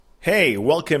Hey,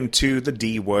 welcome to the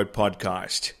D Word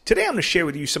Podcast. Today I'm going to share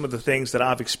with you some of the things that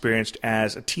I've experienced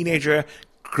as a teenager,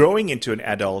 growing into an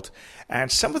adult,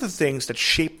 and some of the things that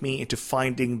shaped me into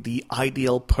finding the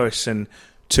ideal person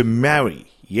to marry.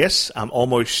 Yes, I'm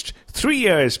almost 3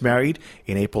 years married.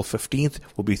 In April 15th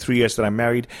will be 3 years that I'm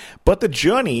married. But the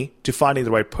journey to finding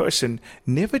the right person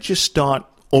never just start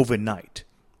overnight.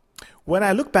 When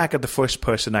I look back at the first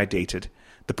person I dated,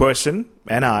 the person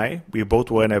and we both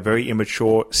were in a very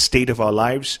immature state of our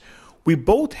lives. We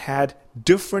both had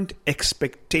different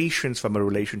expectations from a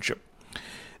relationship.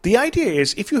 The idea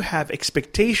is if you have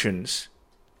expectations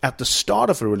at the start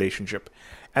of a relationship,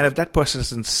 and if that person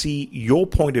doesn't see your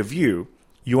point of view,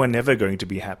 you are never going to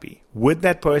be happy with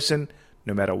that person,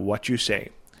 no matter what you say.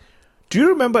 Do you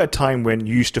remember a time when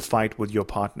you used to fight with your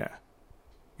partner?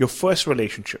 Your first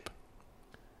relationship,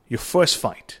 your first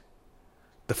fight,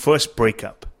 the first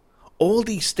breakup, all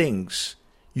these things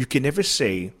you can never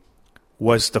say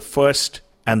was the first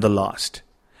and the last.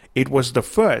 It was the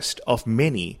first of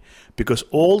many because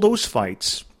all those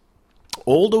fights,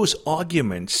 all those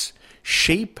arguments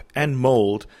shape and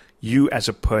mold you as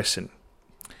a person.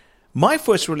 My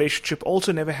first relationship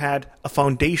also never had a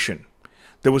foundation.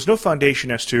 There was no foundation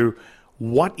as to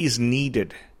what is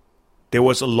needed. There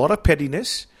was a lot of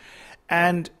pettiness,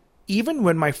 and even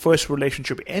when my first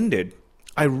relationship ended,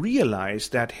 I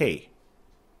realized that, hey,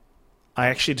 I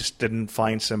actually just didn't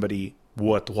find somebody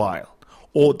worthwhile.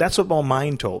 Or that's what my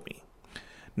mind told me.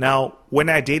 Now, when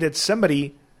I dated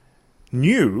somebody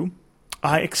new,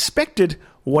 I expected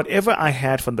whatever I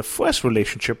had from the first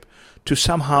relationship to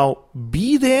somehow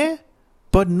be there,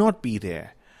 but not be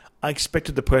there. I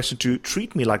expected the person to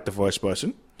treat me like the first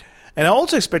person. And I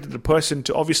also expected the person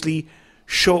to obviously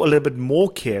show a little bit more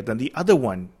care than the other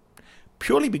one,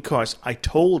 purely because I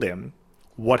told them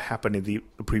what happened in the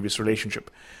previous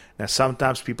relationship. Now,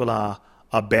 sometimes people are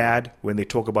bad when they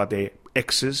talk about their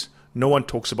exes. No one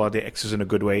talks about their exes in a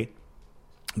good way.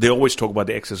 They always talk about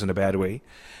their exes in a bad way.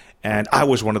 And I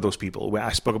was one of those people where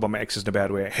I spoke about my exes in a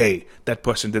bad way. Hey, that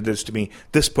person did this to me.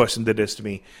 This person did this to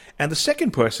me. And the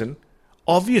second person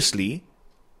obviously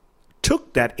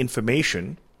took that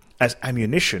information as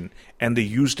ammunition and they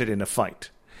used it in a fight.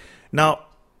 Now,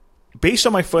 based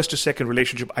on my first to second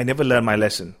relationship, I never learned my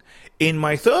lesson. In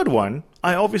my third one,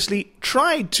 I obviously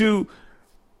tried to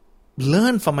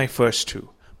learn from my first two,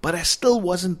 but I still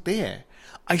wasn't there.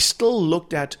 I still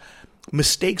looked at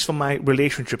mistakes from my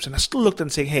relationships, and I still looked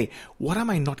and saying, hey, what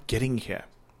am I not getting here?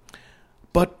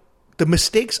 But the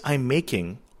mistakes I'm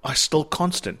making are still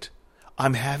constant.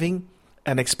 I'm having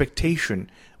an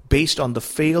expectation based on the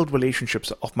failed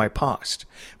relationships of my past,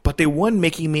 but they weren't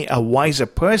making me a wiser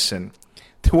person.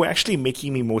 They were actually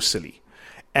making me more silly.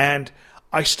 And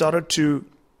I started to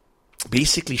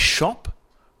basically shop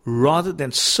rather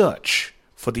than search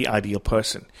for the ideal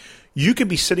person. You can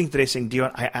be sitting today saying,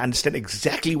 Dion, I understand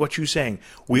exactly what you're saying.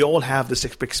 We all have this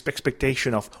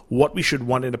expectation of what we should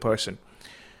want in a person.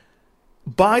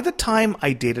 By the time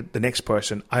I dated the next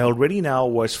person, I already now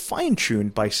was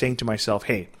fine-tuned by saying to myself,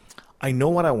 hey, I know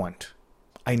what I want.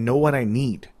 I know what I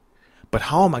need. But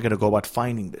how am I going to go about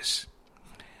finding this?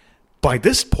 By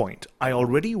this point, I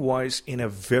already was in a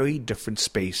very different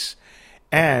space,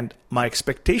 and my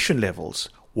expectation levels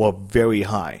were very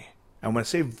high. And when I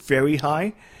say very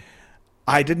high,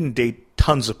 I didn't date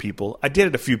tons of people. I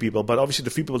dated a few people, but obviously the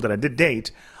few people that I did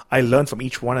date, I learned from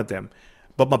each one of them.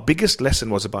 But my biggest lesson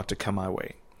was about to come my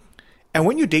way. And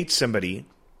when you date somebody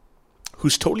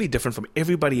who's totally different from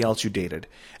everybody else you dated,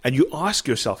 and you ask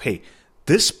yourself, hey,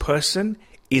 this person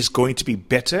is going to be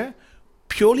better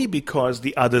purely because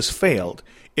the others failed.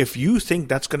 If you think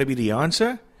that's going to be the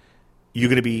answer, you're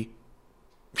going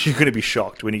to be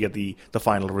shocked when you get the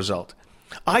final result.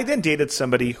 I then dated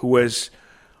somebody who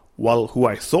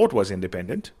I thought was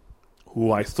independent,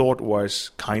 who I thought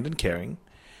was kind and caring.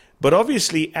 But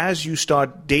obviously, as you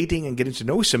start dating and getting to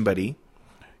know somebody,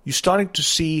 you're starting to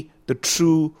see the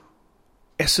true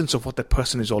essence of what that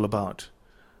person is all about.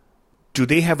 Do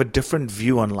they have a different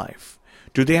view on life?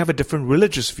 Do they have a different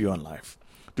religious view on life?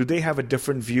 Do they have a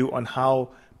different view on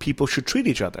how people should treat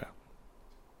each other?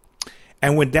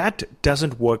 And when that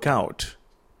doesn't work out,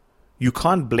 you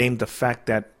can't blame the fact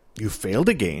that you failed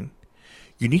again.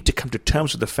 You need to come to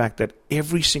terms with the fact that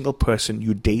every single person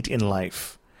you date in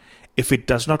life, if it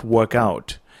does not work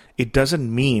out, it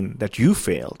doesn't mean that you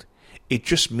failed. It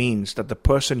just means that the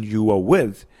person you were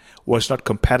with was not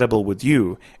compatible with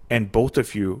you, and both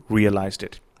of you realized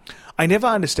it. I never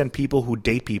understand people who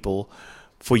date people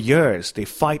for years. They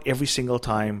fight every single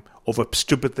time over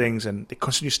stupid things and they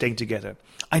continue staying together.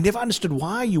 I never understood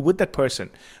why you're with that person,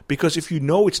 because if you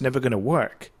know it's never going to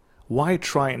work, Why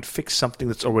try and fix something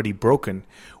that's already broken,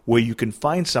 where you can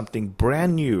find something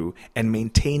brand new and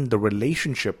maintain the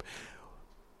relationship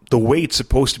the way it's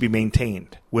supposed to be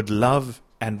maintained, with love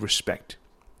and respect?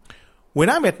 When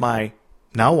I met my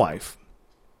now wife,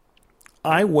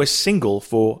 I was single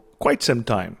for quite some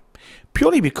time,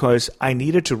 purely because I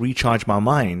needed to recharge my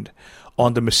mind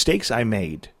on the mistakes I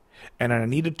made, and I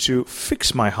needed to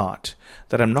fix my heart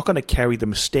that I'm not going to carry the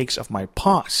mistakes of my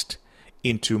past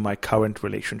into my current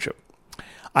relationship.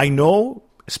 I know,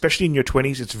 especially in your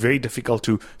 20s, it's very difficult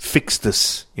to fix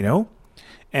this,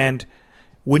 And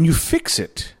when you fix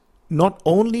it, not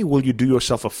only will you do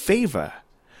yourself a favor,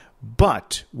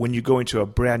 but when you go into a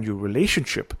brand new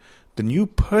relationship, the new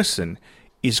person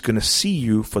is going to see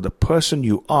you for the person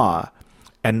you are,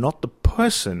 and not the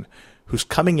person who's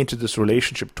coming into this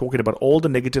relationship talking about all the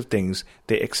negative things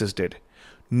their exes did.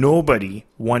 Nobody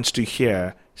wants to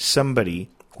hear somebody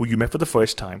who you met for the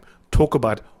first time talk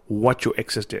about what your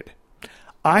exes did.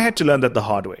 I had to learn that the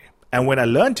hard way. And when I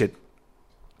learned it,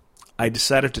 I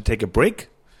decided to take a break,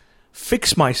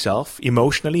 fix myself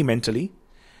emotionally, mentally,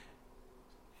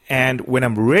 and when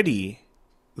I'm ready,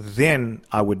 then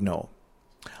I would know.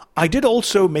 I did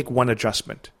also make one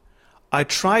adjustment. I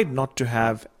tried not to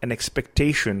have an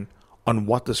expectation on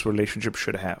what this relationship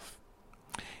should have.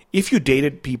 If you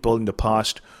dated people in the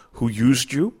past who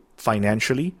used you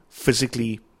financially,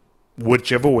 physically,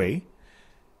 whichever way,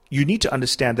 you need to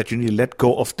understand that you need to let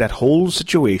go of that whole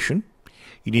situation.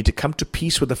 You need to come to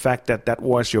peace with the fact that that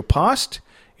was your past,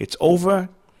 it's over,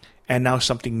 and now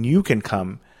something new can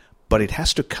come, but it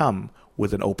has to come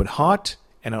with an open heart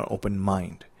and an open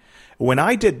mind. When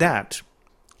I did that,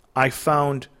 I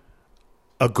found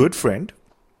a good friend,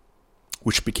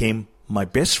 which became my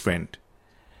best friend.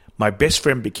 My best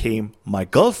friend became my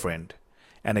girlfriend.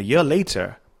 And a year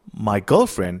later, my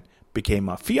girlfriend became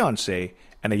my fiancé.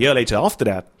 And a year later after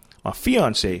that, my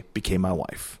fiancé became my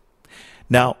wife.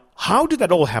 Now, how did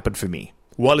that all happen for me?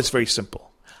 Well, it's very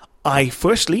simple. I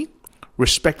firstly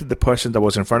respected the person that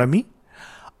was in front of me.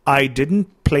 I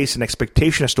didn't place an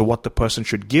expectation as to what the person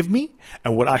should give me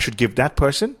and what I should give that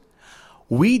person.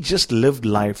 We just lived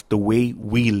life the way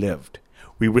we lived.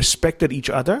 We respected each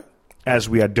other as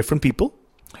we are different people.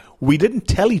 We didn't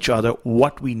tell each other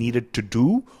what we needed to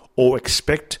do or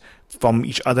expect from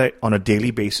each other on a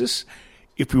daily basis.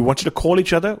 If we wanted to call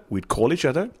each other, we'd call each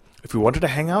other. If we wanted to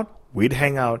hang out, we'd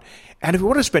hang out. And if we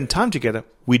wanted to spend time together,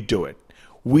 we'd do it.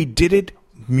 We did it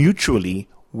mutually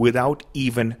without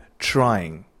even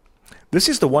trying. This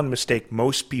is the one mistake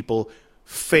most people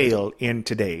fail in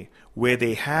today, where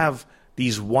they have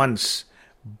these wants,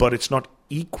 but it's not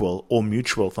equal or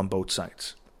mutual from both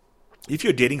sides. If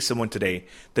you're dating someone today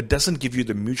that doesn't give you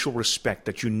the mutual respect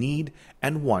that you need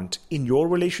and want in your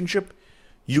relationship,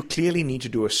 you clearly need to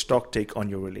do a stock take on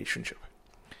your relationship.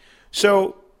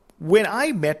 So when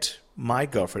I met my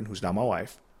girlfriend, who's now my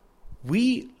wife,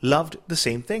 we loved the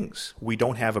same things. We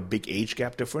don't have a big age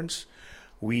gap difference.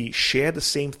 We share the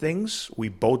same things. We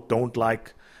both don't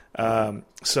like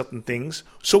certain things.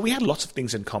 So we had lots of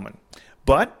things in common.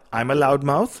 But I'm a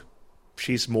loudmouth.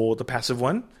 She's more the passive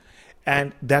one.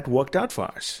 And that worked out for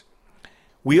us.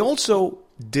 We also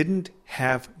didn't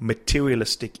have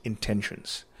materialistic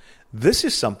intentions. This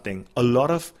is something a lot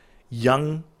of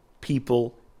young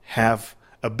people have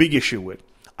a big issue with.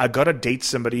 I got to date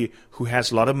somebody who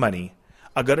has a lot of money.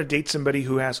 I got to date somebody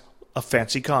who has a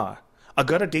fancy car. I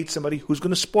got to date somebody who's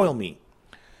going to spoil me.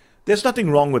 There's nothing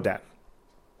wrong with that.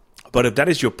 But if that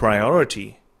is your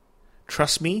priority,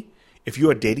 trust me, if you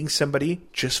are dating somebody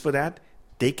just for that,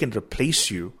 they can replace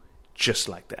you just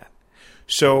like that.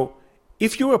 So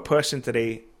if you're a person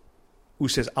today who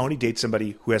says, I only date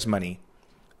somebody who has money,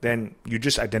 then you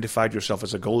just identified yourself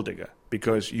as a gold digger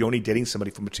because you're only dating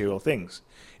somebody for material things.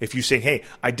 If you say, hey,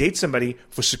 I date somebody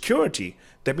for security,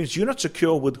 that means you're not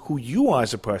secure with who you are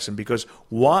as a person, because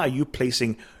why are you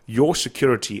placing your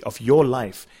security of your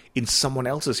life in someone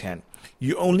else's hand?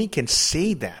 You only can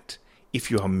say that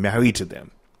if you are married to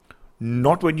them,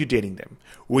 not when you're dating them.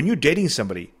 When you're dating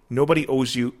somebody, nobody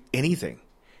owes you anything.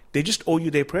 They just owe you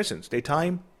their presence, their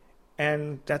time,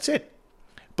 and that's it.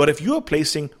 But if you are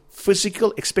placing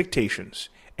physical expectations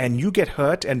and you get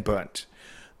hurt and burnt,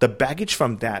 the baggage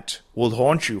from that will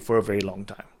haunt you for a very long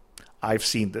time. I've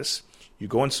seen this. You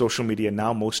go on social media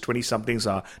now, most 20-somethings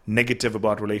are negative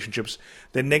about relationships.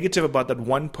 They're negative about that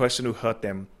one person who hurt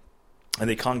them, and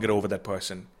they can't get over that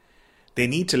person. They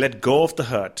need to let go of the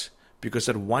hurt, because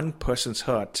that one person's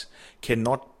hurt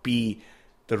cannot be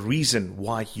the reason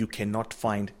why you cannot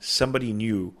find somebody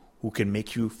new who can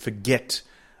make you forget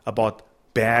about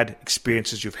bad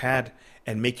experiences you've had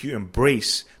and make you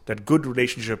embrace that good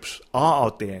relationships are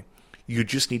out there. You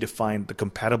just need to find the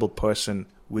compatible person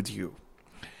with you.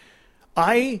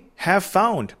 I have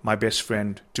found my best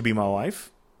friend to be my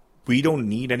wife. We don't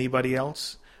need anybody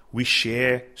else. We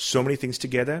share so many things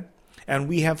together, and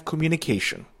we have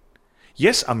communication.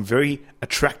 Yes, I'm very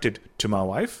attracted to my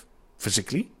wife,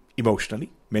 physically,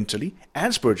 emotionally, mentally,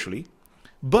 and spiritually,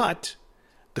 but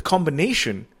the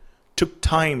combination took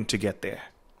time to get there.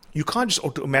 You can't just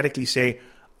automatically say,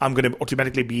 I'm going to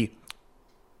automatically be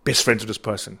best friends with this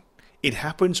person. It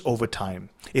happens over time.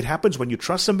 It happens when you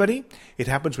trust somebody, it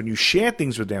happens when you share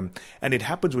things with them, and it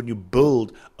happens when you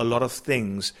build a lot of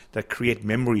things that create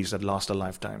memories that last a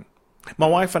lifetime. My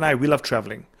wife and I, we love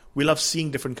traveling. We love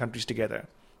seeing different countries together.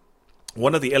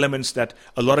 One of the elements that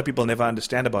a lot of people never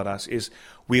understand about us is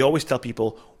we always tell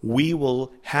people we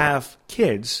will have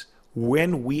kids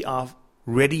when we are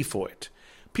ready for it.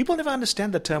 People never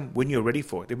understand the term when you're ready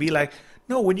for it. They'll be like,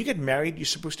 no, when you get married, you're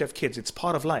supposed to have kids. It's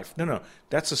part of life. No,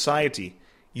 that's society.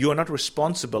 You are not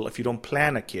responsible if you don't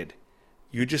plan a kid.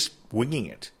 You're just winging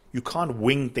it. You can't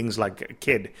wing things like a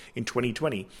kid in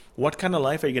 2020. What kind of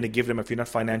life are you going to give them if you're not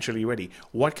financially ready?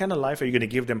 What kind of life are you going to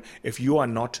give them if you are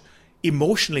not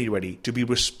emotionally ready to be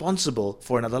responsible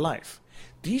for another life?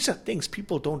 These are things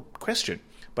people don't question.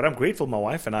 But I'm grateful my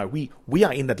wife and I, we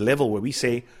are in that level where we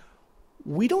say,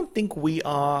 we don't think we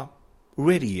are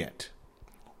ready yet.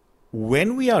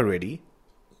 When we are ready,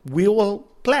 we will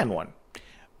plan one.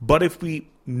 But if we're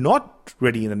not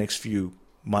ready in the next few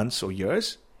months or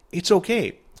years, it's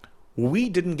okay. We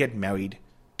didn't get married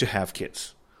to have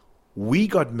kids. We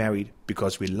got married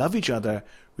because we love each other,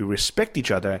 we respect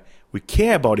each other, we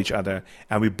care about each other,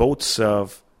 and we both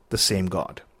serve the same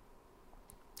God.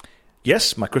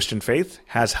 Yes, my Christian faith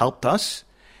has helped us,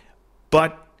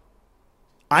 but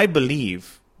I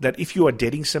believe that if you are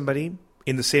dating somebody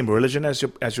in the same religion as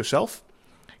yourself,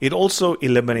 it also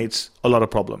eliminates a lot of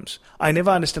problems. I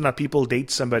never understand how people date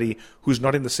somebody who's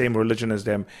not in the same religion as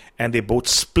them and they both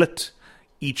split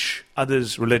each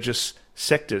other's religious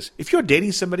sectors. If you're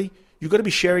dating somebody, you've got to be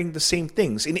sharing the same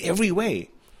things in every way,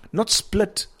 not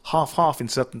split half-half in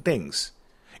certain things.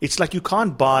 It's like you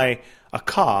can't buy a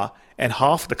car and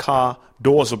half the car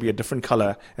doors will be a different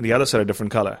color and the other side a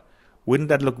different color. Wouldn't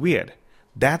that look weird?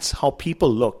 That's how people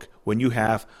look when you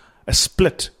have a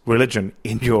split religion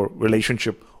in your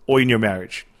relationship or in your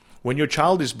marriage. When your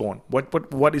child is born,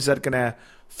 what is that going to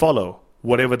follow?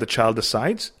 Whatever the child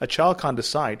decides? A child can't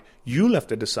decide. You'll have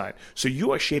to decide. So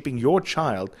you are shaping your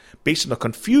child based on the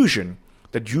confusion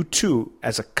that you two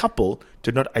as a couple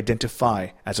did not identify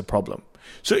as a problem.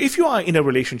 So if you are in a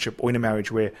relationship or in a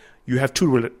marriage where you have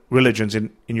two religions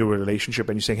in your relationship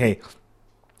and you're saying, hey,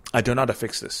 I don't know how to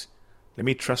fix this.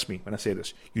 Trust me when I say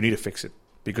this. You need to fix it.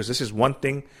 Because this is one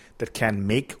thing that can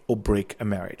make or break a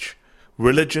marriage.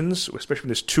 Religions, especially when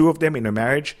there's two of them in a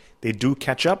marriage, they do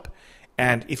catch up.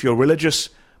 And if your religious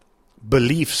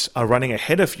beliefs are running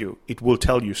ahead of you, it will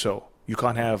tell you so. You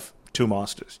can't have two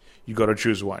masters. You got to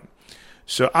choose one.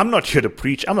 So I'm not here to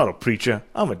preach. I'm not a preacher.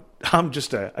 I'm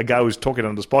just a guy who's talking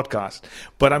on this podcast.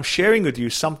 But I'm sharing with you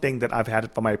something that I've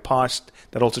had from my past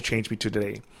that also changed me to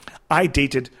today. I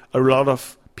dated a lot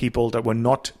of people that were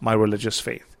not my religious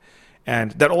faith.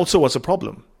 And that also was a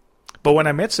problem. But when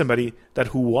I met somebody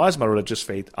who was my religious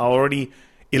faith, I already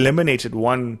eliminated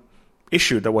one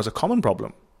issue that was a common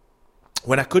problem.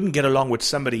 When I couldn't get along with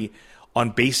somebody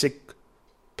on basic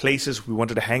places we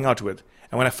wanted to hang out with,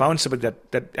 and when I found somebody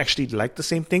that actually liked the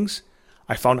same things,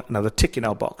 I found another tick in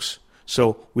our box.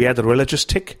 So we had the religious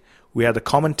tick, we had the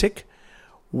common tick.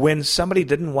 When somebody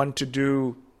didn't want to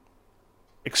do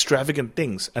extravagant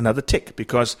things, another tick,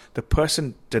 because the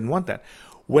person didn't want that.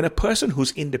 When a person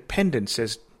who's independent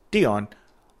says, Dion,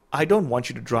 I don't want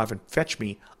you to drive and fetch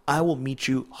me, I will meet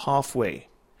you halfway,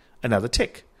 another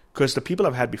tick. Because the people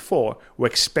I've had before were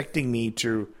expecting me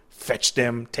to fetch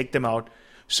them, take them out.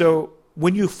 So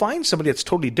when you find somebody that's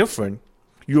totally different,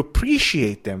 you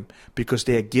appreciate them because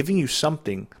they are giving you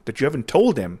something that you haven't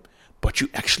told them, but you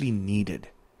actually needed.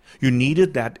 You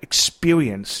needed that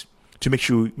experience to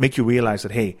make you realize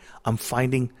that, hey, I'm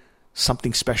finding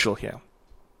something special here.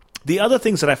 The other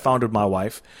things that I found with my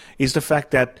wife is the fact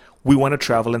that we want to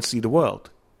travel and see the world.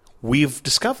 We've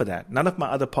discovered that. None of my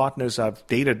other partners I've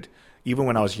dated, even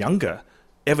when I was younger,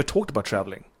 ever talked about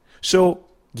traveling. So,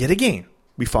 yet again,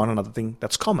 we found another thing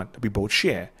that's common, that we both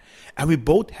share. And we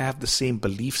both have the same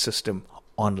belief system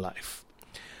on life.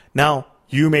 Now,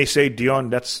 you may say, Dion,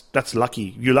 that's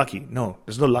lucky. You're lucky. No,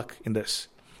 there's no luck in this.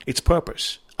 It's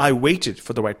purpose. I waited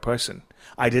for the right person.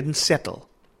 I didn't settle.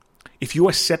 If you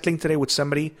are settling today with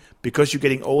somebody because you're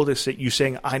getting older, you're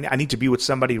saying, I need to be with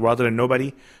somebody rather than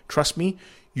nobody, trust me,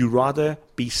 you'd rather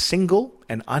be single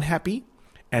and unhappy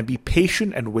and be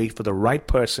patient and wait for the right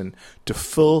person to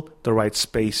fill the right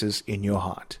spaces in your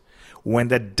heart. When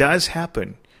that does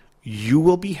happen, you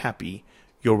will be happy,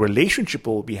 your relationship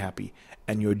will be happy,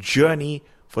 and your journey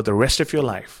for the rest of your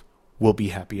life will be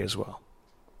happy as well.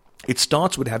 It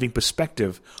starts with having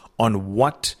perspective on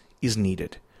what is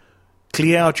needed.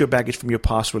 Clear out your baggage from your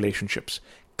past relationships.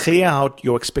 Clear out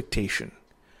your expectation.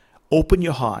 Open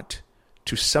your heart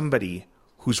to somebody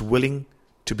who's willing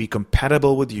to be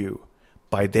compatible with you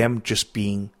by them just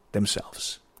being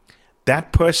themselves.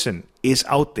 That person is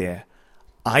out there.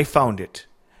 I found it,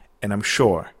 and I'm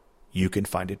sure you can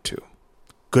find it too.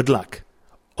 Good luck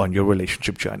on your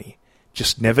relationship journey.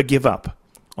 Just never give up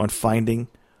on finding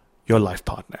your life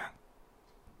partner.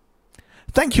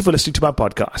 Thank you for listening to my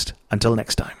podcast. Until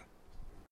next time.